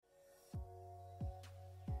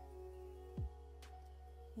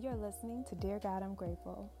You're listening to Dear God, I'm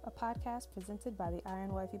Grateful, a podcast presented by the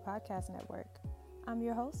Iron Wifey Podcast Network. I'm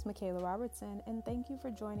your host, Michaela Robertson, and thank you for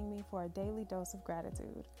joining me for a daily dose of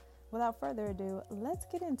gratitude. Without further ado, let's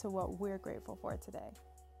get into what we're grateful for today.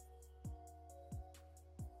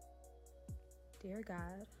 Dear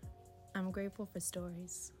God, I'm grateful for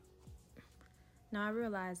stories. Now I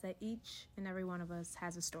realize that each and every one of us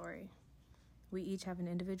has a story. We each have an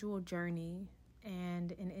individual journey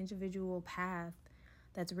and an individual path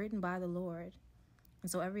that's written by the Lord.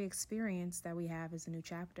 And so every experience that we have is a new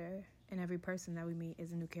chapter, and every person that we meet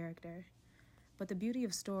is a new character. But the beauty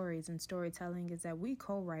of stories and storytelling is that we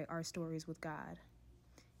co-write our stories with God.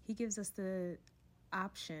 He gives us the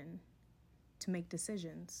option to make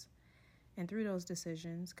decisions. And through those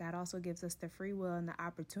decisions, God also gives us the free will and the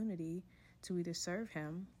opportunity to either serve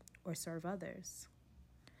Him or serve others.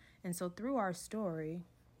 And so through our story,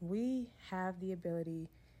 we have the ability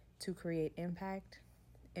to create impact,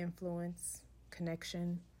 influence,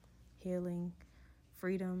 connection, healing,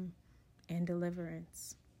 freedom, and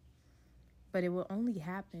deliverance. But it will only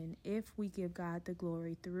happen if we give God the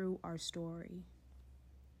glory through our story.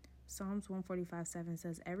 Psalms 145:7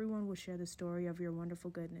 says, "Everyone will share the story of your wonderful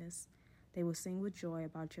goodness. They will sing with joy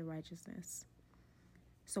about your righteousness."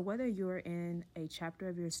 So whether you're in a chapter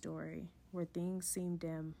of your story where things seem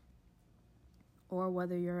dim, or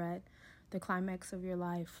whether you're at the climax of your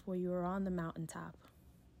life where you are on the mountaintop,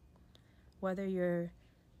 whether you're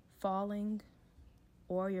falling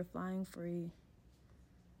or you're flying free,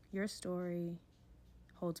 your story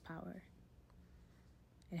holds power.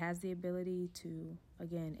 It has the ability to,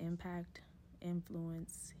 again, impact,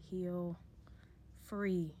 influence, heal,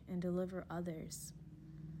 free, and deliver others.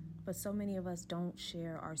 But so many of us don't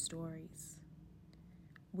share our stories.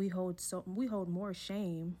 We hold more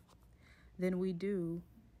shame than we do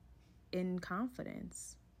in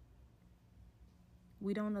confidence.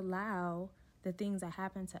 We don't allow the things that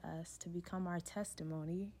happen to us to become our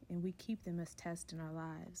testimony, and we keep them as tests in our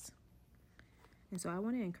lives. And so I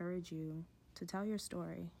want to encourage you to tell your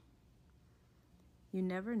story. You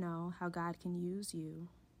never know how God can use you,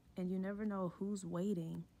 and you never know who's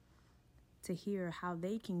waiting to hear how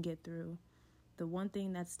they can get through the one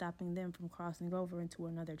thing that's stopping them from crossing over into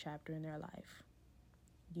another chapter in their life.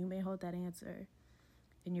 You may hold that answer,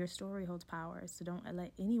 and your story holds power. So don't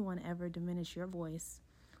let anyone ever diminish your voice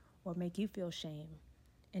or make you feel shame.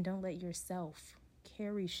 And don't let yourself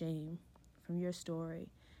carry shame from your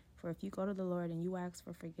story. For if you go to the Lord and you ask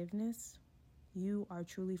for forgiveness, you are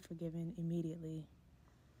truly forgiven immediately.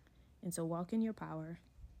 And so walk in your power,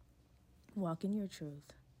 walk in your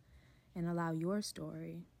truth, and allow your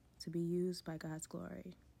story to be used by God's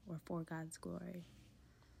glory or for God's glory.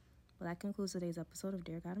 Well, that concludes today's episode of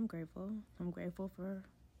Dear God, I'm Grateful. I'm grateful for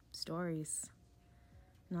stories.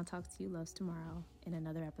 And I'll talk to you loves tomorrow in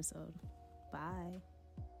another episode. Bye.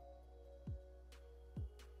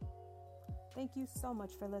 Thank you so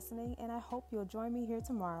much for listening, and I hope you'll join me here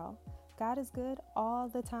tomorrow. God is good all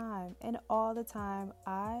the time, and all the time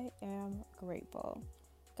I am grateful.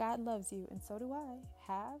 God loves you, and so do I.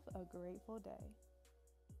 Have a grateful day.